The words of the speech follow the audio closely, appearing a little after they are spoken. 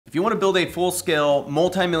If you want to build a full-scale,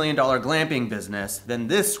 multi-million-dollar glamping business, then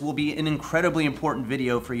this will be an incredibly important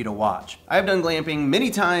video for you to watch. I've done glamping many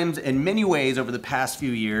times in many ways over the past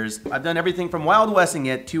few years. I've done everything from Wild Westing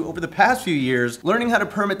it to, over the past few years, learning how to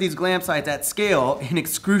permit these glamp sites at scale in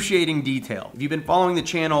excruciating detail. If you've been following the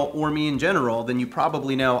channel or me in general, then you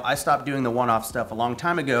probably know I stopped doing the one-off stuff a long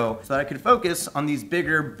time ago so that I could focus on these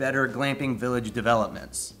bigger, better glamping village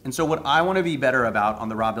developments. And so what I want to be better about on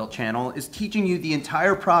the Raw Built channel is teaching you the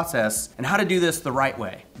entire process and how to do this the right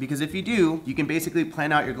way. Because if you do, you can basically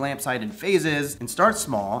plan out your glamp site in phases and start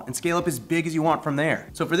small and scale up as big as you want from there.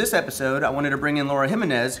 So for this episode, I wanted to bring in Laura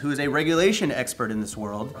Jimenez, who is a regulation expert in this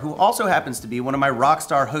world, who also happens to be one of my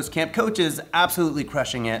rockstar host camp coaches, absolutely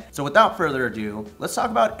crushing it. So without further ado, let's talk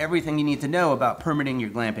about everything you need to know about permitting your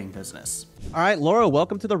glamping business. All right, Laura,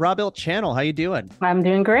 welcome to the Raw Built channel. How you doing? I'm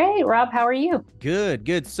doing great. Rob, how are you? Good,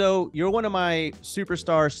 good. So you're one of my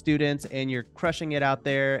superstar students and you're crushing it out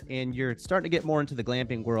there and you're starting to get more into the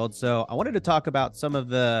glamping world. So I wanted to talk about some of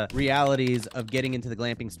the realities of getting into the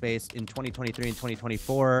glamping space in 2023 and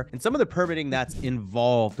 2024 and some of the permitting that's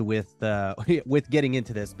involved with with getting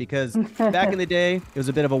into this, because back in the day, it was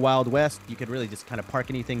a bit of a Wild West. You could really just kind of park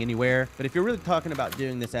anything anywhere. But if you're really talking about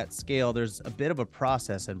doing this at scale, there's a bit of a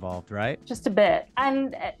process involved, right? Just a bit.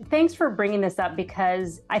 And thanks for bringing this up,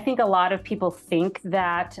 because I think a lot of people think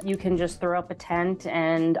that you can just throw up a tent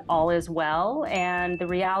and all is well. And the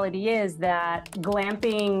reality is that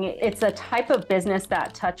glamping, it's a type of business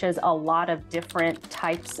that touches a lot of different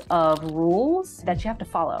types of rules that you have to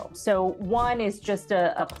follow. So one is just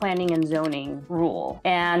a planning and zoning rule.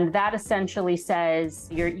 And that essentially says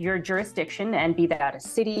your jurisdiction, and be that a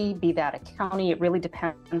city, be that a county, it really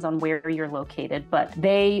depends on where you're located, but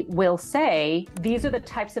they will say, these are the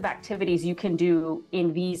types of activities you can do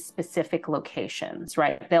in these specific locations,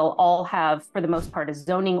 right? They'll all have, for the most part, a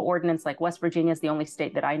zoning ordinance. Like West Virginia is the only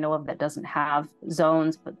state that I know of that doesn't have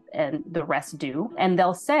zones, and the rest do. And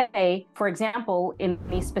they'll say, for example, in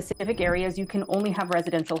these specific areas, you can only have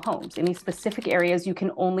residential homes. In these specific areas, you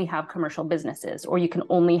can only have commercial businesses, or you can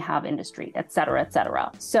only have industry, et cetera, et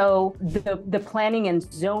cetera. So the planning and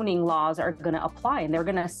zoning laws are going to apply, and they're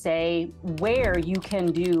going to say where you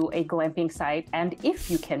can do a glamping site and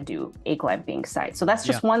if you can do a glamping site. So that's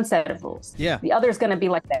just one set of rules. Yeah. The other is going to be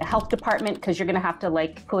like the health department, because you're going to have to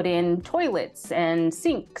like put in toilets and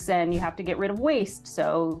sinks and you have to get rid of waste.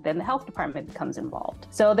 So then the health department becomes involved.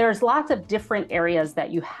 So there's lots of different areas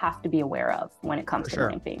that you have to be aware of when it comes to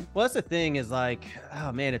glamping. Well, that's the thing is like,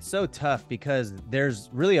 oh man, it's so tough because there's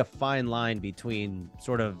really a fine line between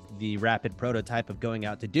sort of the rapid prototype of going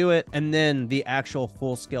out to do it and then the actual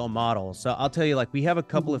full scale model. So I'll tell you, like, we have a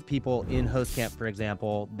couple of people in host camp, for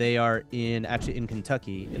example. They are actually in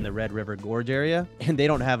Kentucky in the Red River Gorge area, and they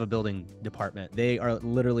don't have a building department. They are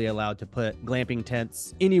literally allowed to put glamping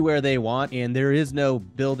tents anywhere they want, and there is no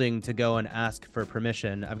building to go and ask for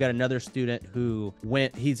permission. I've got another student who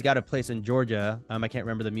he's got a place in Georgia. I can't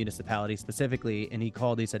remember the municipality specifically, and he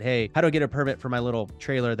called, he said, hey, how do I get a permit for my little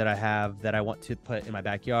trailer that I have that I want to put in my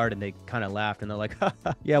backyard? And they kind of laughed and they're like,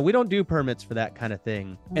 yeah, we don't do permits for that kind of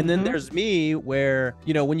thing. And then there's me, where,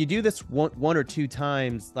 you know, when you do this one or two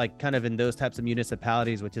times, like kind of in those types of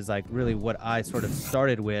municipalities, which is like really what I sort of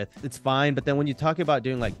started with, it's fine. But then when you talk about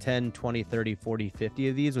doing like 10, 20, 30, 40, 50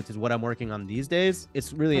 of these, which is what I'm working on these days,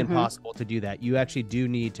 it's really impossible to do that. You actually do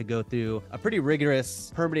need to go through a pretty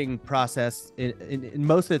rigorous permitting process. In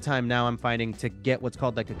most of the time now, I'm finding, to get what's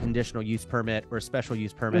called like a conditional use permit or a special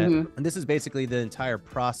use permit. And this is basically the entire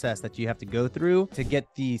process that you have to go through to get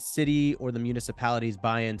the city or the municipality's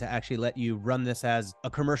buy-in to actually let you run this as a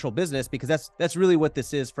commercial business, because that's really what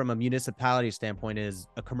this is from a municipality standpoint, is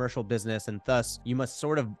a commercial business, and thus you must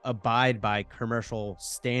sort of abide by commercial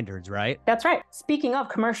standards, right? That's right. Speaking of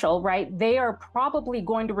commercial, right, they are probably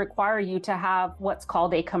going to require you to have what's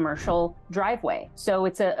called a commercial driveway. So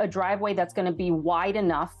it's a driveway that's going to be wide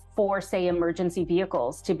enough for, say, emergency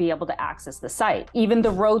vehicles to be able to access the site. Even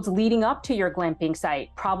the roads leading up to your glamping site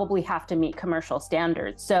probably have to meet commercial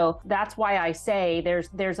standards. So that's why I say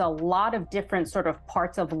there's a lot of different sort of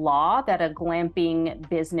parts of law that a glamping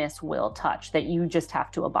business will touch that you just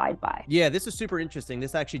have to abide by. Yeah, this is super interesting.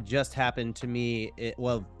 This actually just happened to me.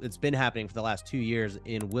 It's been happening for the last 2 years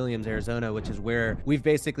in Williams, Arizona, which is where we've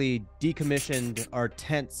basically decommissioned our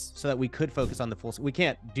tents so that we could focus on the full. We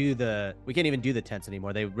can't even do the tents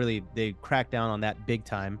anymore. They really, they cracked down on that big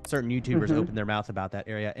time. Certain YouTubers opened their mouth about that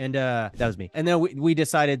area. And that was me. And then we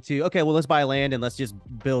decided to, okay, well, let's buy land and let's just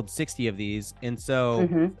build 60 of these. And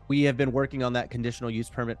so we have been working on that conditional use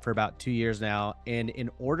permit for about 2 years now. And in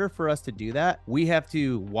order for us to do that, we have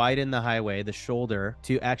to widen the highway, the shoulder,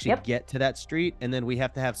 to actually get to that street. And then we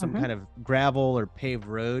have to have some kind of gravel or paved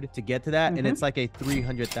road to get to that. And it's like a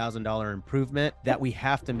 $300,000 improvement that we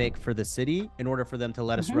have to make for the city in order for them to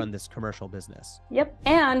let us run this commercial business. Yep.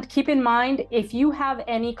 And keep in mind, if you have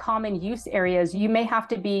any common use areas, you may have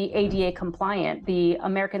to be ADA compliant, the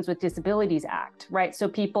Americans with Disabilities Act, right? So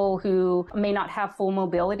people who may not have full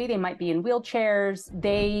mobility, they might be in wheelchairs,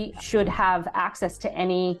 they should have access to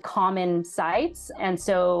any common sites. And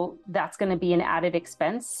so that's going to be an added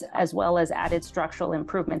expense as well as added structural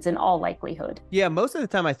improvements in all likelihood. Yeah, most of the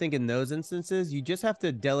time, I think in those instances, you just have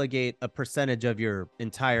to delegate a percentage of your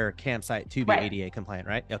entire campsite to be ADA compliant,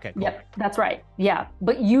 right? Okay, cool. Yep, that's right. Yeah,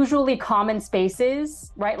 but usually common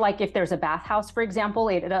spaces, right? Like if there's a bathhouse, for example,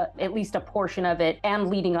 at least a portion of it and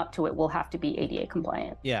leading up to it will have to be ADA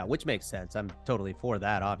compliant. Yeah, which makes sense. I'm totally for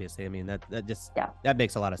that, obviously. I mean, that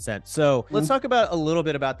makes a lot of sense. So let's talk about a little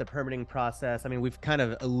bit about the permitting process. I mean, we've kind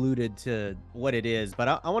of alluded to what it is, but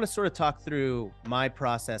I want to sort of talk through my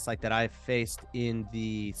process like that I've faced in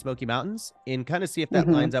the Smoky Mountains and kind of see if that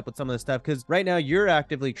lines up with some of the stuff. Because right now you're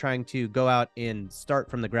actively trying to go out and start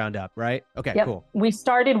from the ground up, right? Okay, cool. We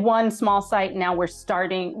started one small site. Now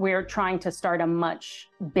we're trying to start a much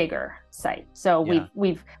bigger site. So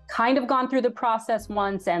we've kind of gone through the process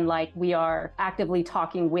once, and like we are actively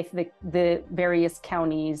talking with the various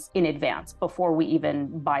counties in advance before we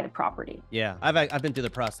even buy the property. Yeah, I've been through the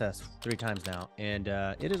process 3 times now, and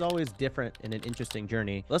it is always different and an interesting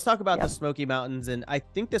journey. Let's talk about the Smoky Mountains, and I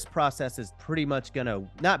think this process is pretty much gonna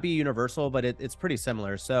not be universal, but it's pretty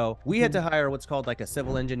similar. So we had to hire what's called like a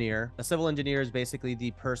civil engineer. A civil engineer is basically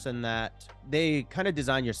the person that they kind of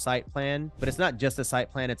design your site plan, but it's not just a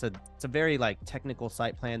site plan. It's a very like technical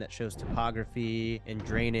site plan that shows topography and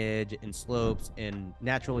drainage and slopes and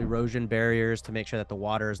natural erosion barriers to make sure that the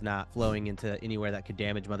water is not flowing into anywhere that could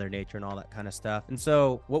damage Mother Nature and all that kind of stuff. And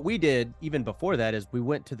so what we did even before that is we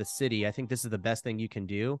went to the city. I think this is the best thing you can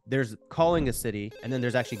do. There's calling a city, and then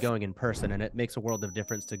there's actually going in person, and it makes a world of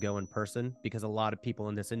difference to go in person because a lot of people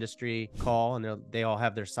in this industry call and they all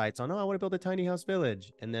have their sights on, oh, I want to build a tiny house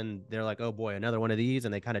village. And then they're like, oh boy, another one of these.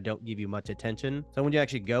 And they kind of don't give you much attention. So when you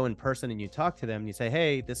actually go in person and you talk to them and you say,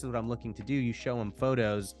 hey, this is what I'm looking to do, you show them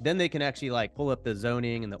photos, then they can actually like pull up the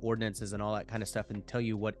zoning and the ordinances and all that kind of stuff and tell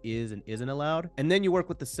you what is and isn't allowed. And then you work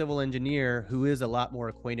with the civil engineer, who is a lot more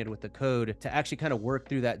acquainted with the code, to actually kind of work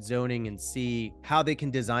through that zoning and see how they can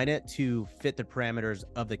design it to fit the parameters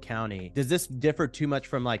of the county. Does this differ too much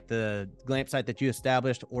from like the glamp site that you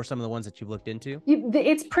established or some of the ones that you've looked into?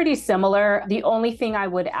 It's pretty similar. The only thing I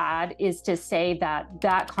would add is to say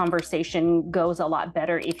that conversation goes a lot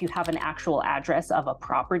better if you have an actual address of a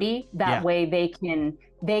property. That way they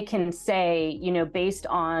can say, you know, based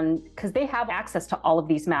on, because they have access to all of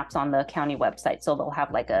these maps on the county website. So they'll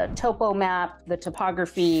have like a topo map, the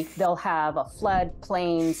topography, they'll have a flood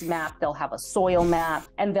plains map, they'll have a soil map,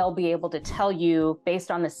 and they'll be able to tell you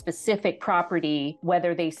based on the specific property,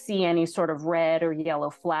 whether they see any sort of red or yellow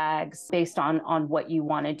flags based on what you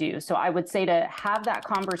want to do. So I would say to have that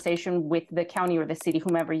conversation with the county or the city,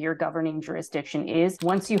 whomever your governing jurisdiction is,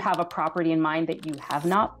 once you have a property in mind that you have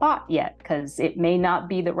not bought yet, because it may not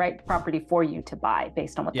be the right property for you to buy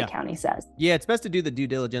based on what the county says. Yeah, it's best to do the due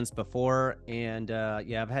diligence before. And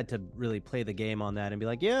I've had to really play the game on that and be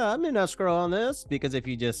like, yeah, I'm in escrow on this, because if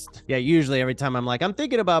you just, usually every time I'm like, I'm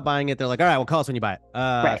thinking about buying it, they're like, all right, well, call us when you buy it.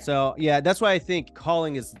 Right. So yeah, that's why I think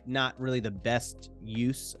calling is not really the best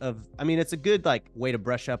use of, I mean, it's a good like way to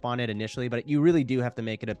brush up on it initially, but you really do have to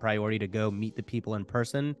make it a priority to go meet the people in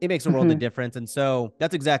person. It makes a world of difference. And so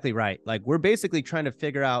that's exactly right. Like we're basically trying to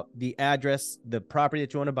figure out the address, the property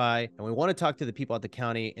that you want to buy, and we want to talk to the people at the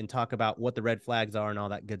county and talk about what the red flags are and all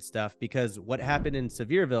that good stuff. Because what happened in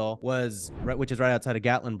Sevierville was, which is right outside of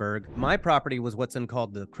Gatlinburg, my property was what's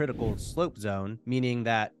called the critical slope zone, meaning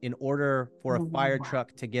that in order for a fire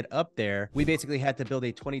truck to get up there, we basically had to build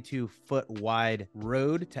a 22-foot wide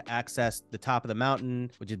road to access the top of the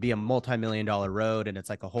mountain, which would be a multi-million-dollar road, and it's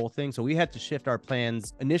like a whole thing. So we had to shift our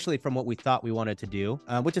plans initially from what we thought we wanted to do,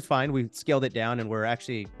 which is fine. We scaled it down, and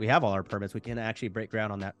we have all our permits. We can actually break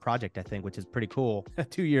ground on that project, I think, which is pretty cool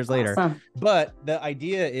 2 years later. But the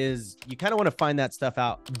idea is you kind of want to find that stuff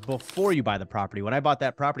out before you buy the property. When I bought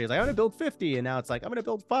that property, I was like, I'm going to build 50, and now it's like, I'm going to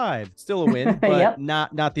build 5. Still a win, but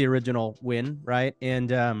not the original win, right?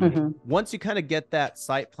 And once you kind of get that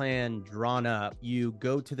site plan drawn up, you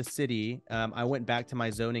go to the city. I went back to my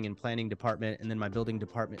zoning and planning department and then my building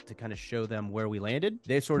department to kind of show them where we landed.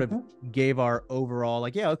 They sort of gave our overall,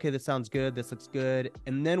 like, yeah, okay, this sounds good. This looks good.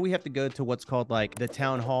 And then we have to go to what's called like the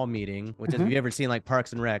town hall meeting, which is, if you've ever seen like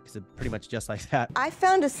Parks and Rec, it's pretty much just like that. I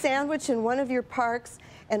found a sandwich in one of your parks,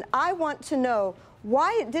 and I want to know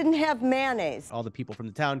why it didn't have mayonnaise. All the people from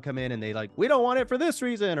the town come in and they like, we don't want it for this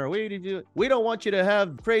reason, or we don't want you to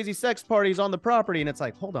have crazy sex parties on the property. And it's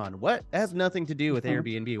like, hold on, what? That has nothing to do with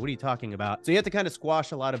Airbnb. What are you talking about? So you have to kind of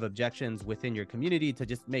squash a lot of objections within your community to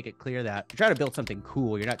just make it clear that you're trying to build something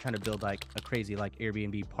cool. You're not trying to build like a crazy like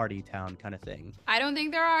Airbnb party town kind of thing. I don't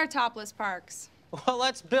think there are topless parks. Well,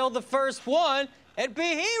 let's build the first one and be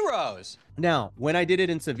heroes. Now, when I did it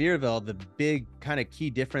in Sevierville, the big kind of key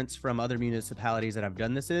difference from other municipalities that I've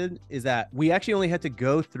done this in is that we actually only had to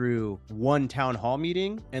go through one town hall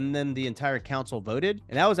meeting and then the entire council voted.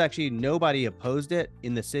 And that was actually, nobody opposed it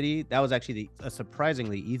in the city. That was actually a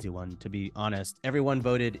surprisingly easy one, to be honest. Everyone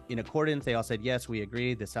voted in accordance. They all said, yes, we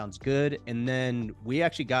agree. This sounds good. And then we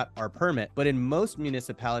actually got our permit. But in most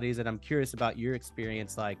municipalities, and I'm curious about your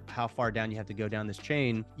experience, like how far down you have to go down this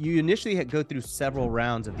chain, you initially go through several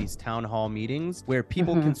rounds of these town hall meetings where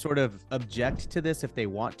people can sort of object to this if they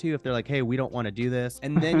want to, if they're like, hey, we don't want to do this.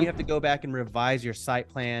 And then you have to go back and revise your site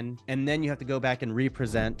plan. And then you have to go back and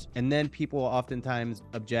represent. And then people will oftentimes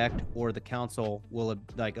object, or the council will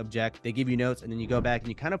like object. They give you notes and then you go back and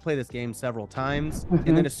you kind of play this game several times.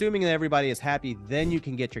 And then assuming that everybody is happy, then you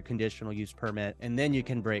can get your conditional use permit and then you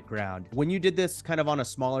can break ground. When you did this kind of on a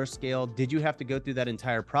smaller scale, did you have to go through that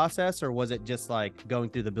entire process, or was it just like going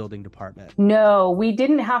through the building department? No, we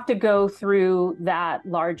didn't have to go through that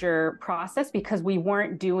larger process because we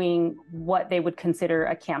weren't doing what they would consider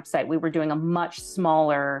a campsite. We were doing a much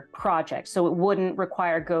smaller project. So it wouldn't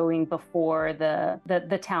require going before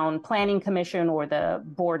the town planning commission or the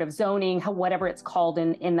board of zoning, whatever it's called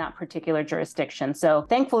in that particular jurisdiction. So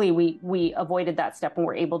thankfully we avoided that step and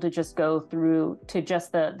were able to just go through to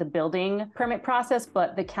just the building permit process.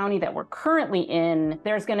 But the county that we're currently in,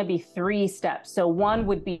 there's going to be 3 steps. So one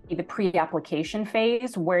would be the pre-application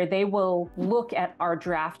phase, where they will look at our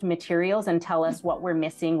draft materials and tell us what we're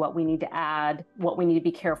missing, what we need to add, what we need to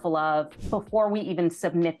be careful of before we even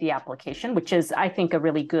submit the application, which is, I think, a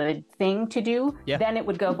really good thing to do. Yeah. Then it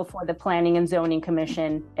would go before the Planning and Zoning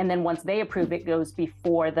Commission. And then once they approve, it goes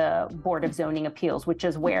before the Board of Zoning Appeals, which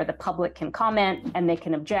is where the public can comment and they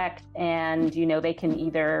can object, and, you know, they can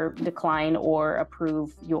either decline or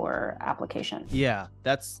approve your application. Yeah,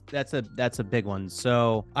 that's a big one.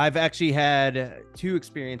 So I've actually had 2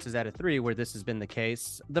 experiences out of 3 where this has been the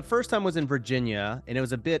case. The first time was in Virginia, and it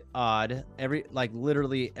was a bit odd.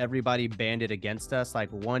 Literally everybody banded against us. Like,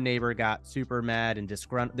 one neighbor got super mad and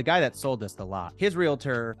disgruntled. The guy that sold us the lot, his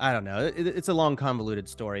realtor, I don't know, it's a long convoluted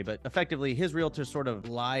story, but effectively his realtor sort of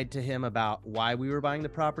lied to him about why we were buying the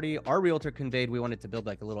property. Our realtor conveyed we wanted to build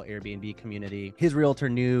like a little Airbnb community. His realtor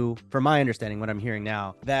knew, from my understanding, what I'm hearing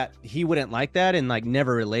now, that he wouldn't like that and like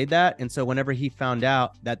never relayed that. And so whenever he found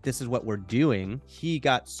out that this is what we're doing, he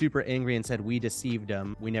got super angry and said we deceived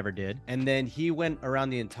him. We never did. And then he went around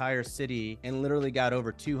the entire city and literally got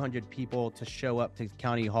over 200 people to show up to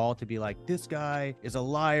County Hall to be like, this guy is a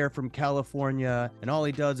liar from California and all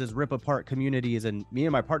he does is rip apart communities. And me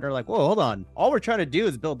and my partner are like, whoa, hold on. All we're trying to do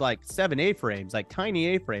is build like 7 A-frames, like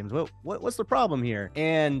tiny A-frames. What's the problem here?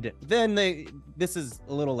 And then this is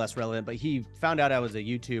a little less relevant, but he found out I was a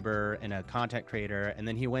YouTuber and a content creator. And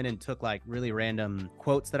then he went and took like really random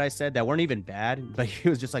quotes that I said that weren't even bad, but he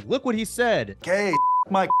was just like, look what he said. Okay,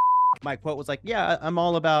 my quote was like, yeah, I'm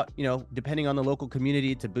all about, you know, depending on the local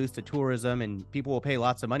community to boost the tourism, and people will pay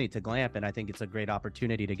lots of money to glamp. And I think it's a great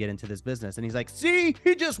opportunity to get into this business. And he's like, see,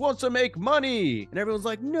 he just wants to make money. And everyone's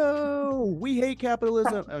like, no, we hate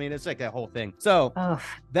capitalism. I mean, it's like that whole thing. So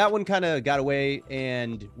that one kind of got away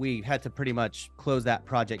and we had to pretty much close that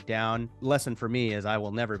project down. Lesson for me is I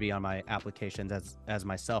will never be on my applications as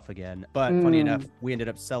myself again. But funny enough, we ended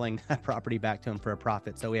up selling that property back to him for a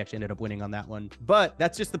profit. So we actually ended up winning on that one. But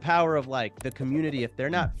that's just the power of like the community. If they're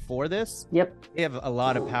not for this, they have a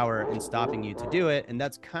lot of power in stopping you to do it. And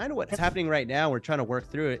that's kind of what's happening right now. We're trying to work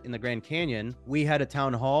through it in the Grand Canyon. We had a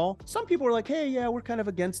town hall. Some people were like, hey, yeah, we're kind of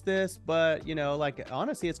against this, but you know, like,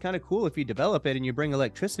 honestly, it's kind of cool if you develop it and you bring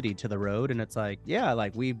electricity to the road. And it's like, yeah,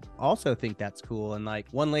 like we also think that's cool. And like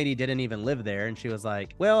one lady didn't even live there. And she was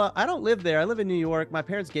like, well, I don't live there. I live in New York. My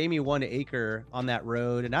parents gave me 1 acre on that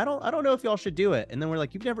road. And I don't know if y'all should do it. And then we're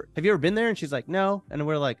like, have you ever been there? And she's like, no. And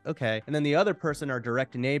we're like, okay. okay. And then the other person, our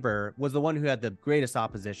direct neighbor, was the one who had the greatest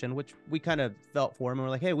opposition, which we kind of felt for him. And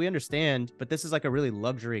we're like, hey, we understand, but this is like a really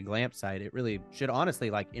luxury glamp site. It really should honestly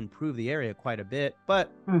like improve the area quite a bit,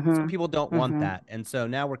 but some people don't want that. And so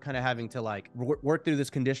now we're kind of having to like work through this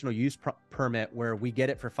conditional use permit where we get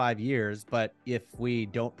it for 5 years, but if we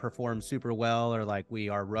don't perform super well, or like we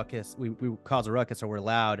are ruckus, we cause a ruckus, or we're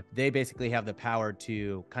loud, they basically have the power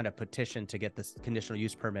to kind of petition to get this conditional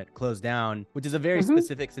use permit closed down, which is a very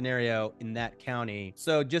specific scenario in that county.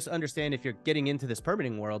 So just understand, if you're getting into this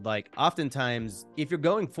permitting world, like oftentimes if you're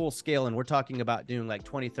going full scale and we're talking about doing like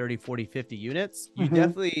 20, 30, 40, 50 units, you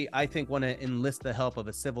definitely, I think, want to enlist the help of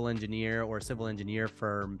a civil engineer or a civil engineer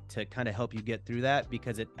firm to kind of help you get through that,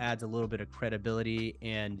 because it adds a little bit of credibility.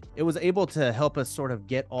 And it was able to help us sort of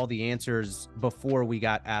get all the answers before we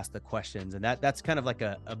got asked the questions. And that's kind of like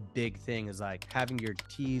a big thing, is like having your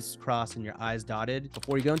T's crossed and your I's dotted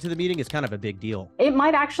before you go into the meeting is kind of a big deal. It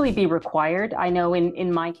might actually be required. I know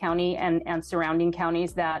in my county and surrounding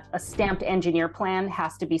counties that a stamped engineer plan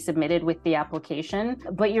has to be submitted with the application.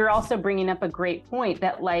 But you're also bringing up a great point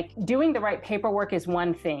that like doing the right paperwork is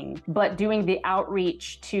one thing, but doing the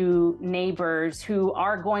outreach to neighbors who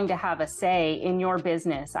are going to have a say in your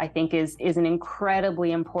business, I think is an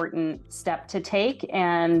incredibly important step to take.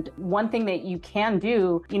 And one thing that you can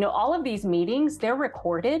do, you know, all of these meetings, they're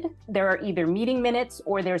recorded. There are either meeting minutes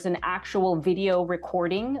or there's an actual video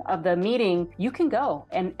recording of the meeting. You can go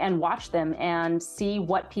and watch them and see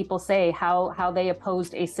what people say, how they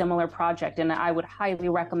opposed a similar project. And I would highly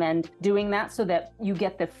recommend doing that so that you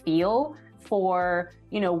get the feel for,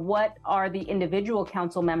 you know, what are the individual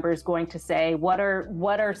council members going to say? What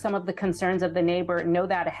are some of the concerns of the neighbor? Know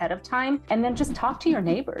that ahead of time, and then just talk to your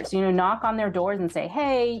neighbors, you know, knock on their doors and say,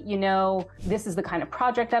 hey, you know, this is the kind of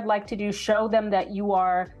project I'd like to do. Show them that you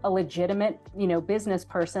are a legitimate, you know, business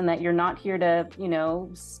person, that you're not here to, you know,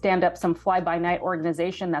 stand up some fly-by-night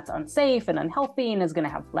organization that's unsafe and unhealthy and is going to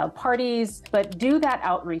have loud parties. But do that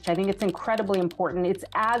outreach. I think it's incredibly important. It's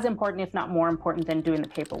as important, if not more important, than doing the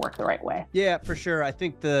paperwork the right way. Yeah, for sure. I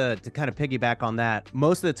think to kind of piggyback on that,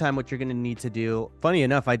 most of the time what you're going to need to do, funny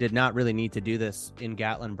enough, I did not really need to do this in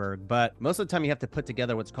Gatlinburg, but most of the time you have to put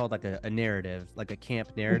together what's called like a narrative, like a camp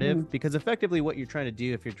narrative, because effectively what you're trying to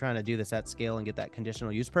do, if you're trying to do this at scale and get that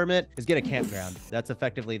conditional use permit, is get a campground. That's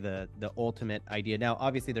effectively the ultimate idea. Now,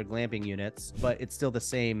 obviously they're glamping units, but it's still the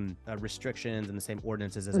same restrictions and the same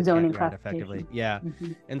ordinances as a campground effectively. Yeah.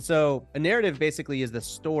 And so a narrative basically is the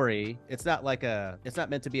story. It's not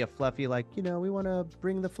meant to be a fluffy, like, you know, we want to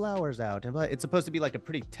bring the flowers out. And it's supposed to be like a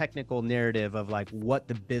pretty technical narrative of like what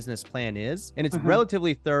the business plan is. And it's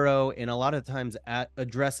relatively thorough, and a lot of times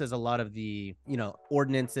addresses a lot of the, you know,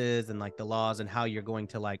 ordinances and like the laws and how you're going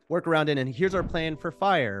to like work around it. And here's our plan for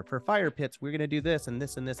fire pits. We're going to do this and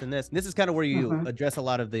this and this and this. And this is kind of where you address a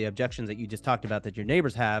lot of the objections that you just talked about that your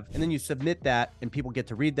neighbors have. And then you submit that and people get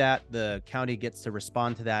to read that. The county gets to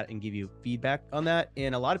respond to that and give you feedback on that.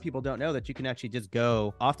 And a lot of people don't know that you can actually just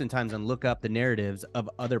go oftentimes and look up the narratives of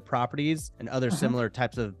other properties and other similar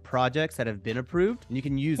types of projects that have been approved, and you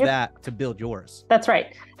can use that to build yours. That's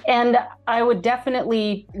right. And I would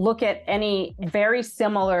definitely look at any very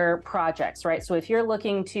similar projects, right? So if you're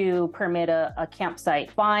looking to permit a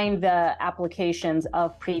campsite, find the applications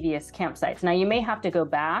of previous campsites. Now, you may have to go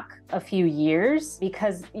back a few years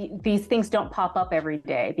because these things don't pop up every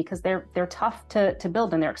day, because they're tough to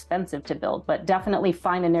build and they're expensive to build, but definitely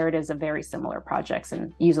find the narratives of very similar projects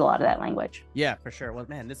and use a lot of that language. Yeah, for sure. Well,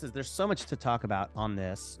 man, there's so much to talk about on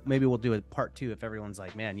this. Maybe we'll do a part 2 if everyone's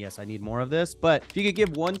like, man, yes, I need more of this. But if you could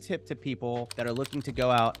give one tip to people that are looking to go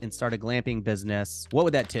out and start a glamping business, what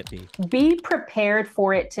would that tip be? Be prepared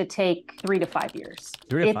for it to take 3 to 5 years.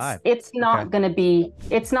 3 to 5. It's not going to be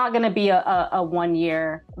a 1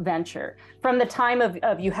 year venture from the time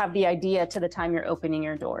of you have the idea to the time you're opening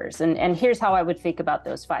your doors. And here's how I would think about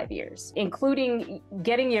those 5 years, including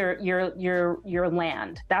getting your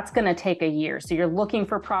land. That's going to take a year. So you're looking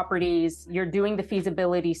for properties, you're doing the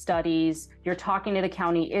feasibility studies, you're talking to the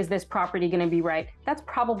county, is this property going to be right? That's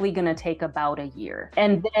probably going to take about a year.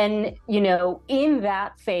 And then, you know, in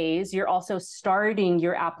that phase, you're also starting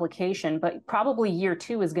your application, but probably year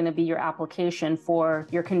 2 is going to be your application for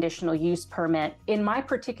your conditional use permit. In my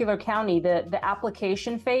particular county, the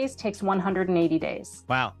application phase takes 180 days.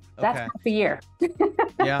 Wow. Okay. That's half a year.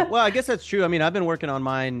 Yeah. Well, I guess that's true. I mean, I've been working on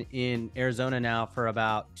mine in Arizona now for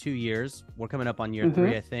about 2 years. We're coming coming up on year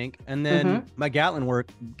 3, I think. And then my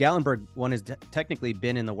Gatlinburg one has technically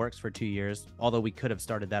been in the works for 2 years, although we could have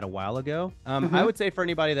started that a while ago. I would say for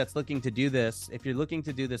anybody that's looking to do this, if you're looking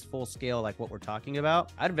to do this full scale, like what we're talking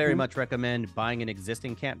about, I'd very much recommend buying an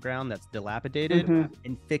existing campground that's dilapidated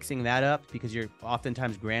and fixing that up, because you're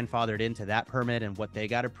oftentimes grandfathered into that permit and what they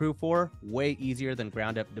got approved for. Way easier than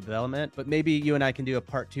ground up development. But maybe you and I can do a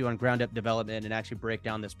part 2 on ground up development and actually break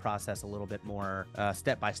down this process a little bit more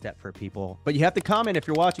step by step for people. But you have to comment if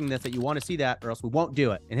you're watching this that you want to see that, or else we won't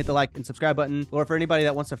do it. And hit the like and subscribe button. Or for anybody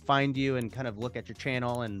that wants to find you and kind of look at your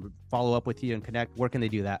channel and follow up with you and connect, where can they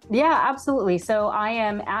do that? Yeah, absolutely. So I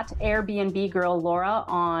am at Airbnb Girl Laura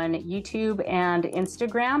on YouTube and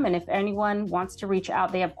Instagram. And if anyone wants to reach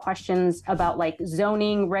out, they have questions about like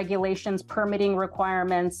zoning regulations, permitting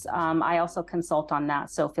requirements. I also consult on that.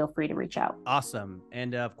 So feel free to reach out. Awesome.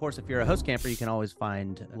 And of course, if you're a host camper, you can always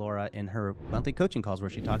find Laura in her monthly coaching calls where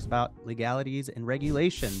she talks about legalities and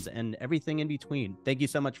regulations and everything in between. Thank you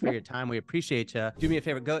so much for your time. We appreciate you. Do me a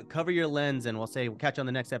favor, go cover your lens, and we'll catch you on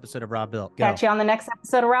the next episode of Raw Built. Go. Catch you on the next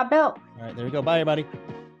episode of Raw Built. All right, there we go. Bye,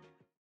 everybody.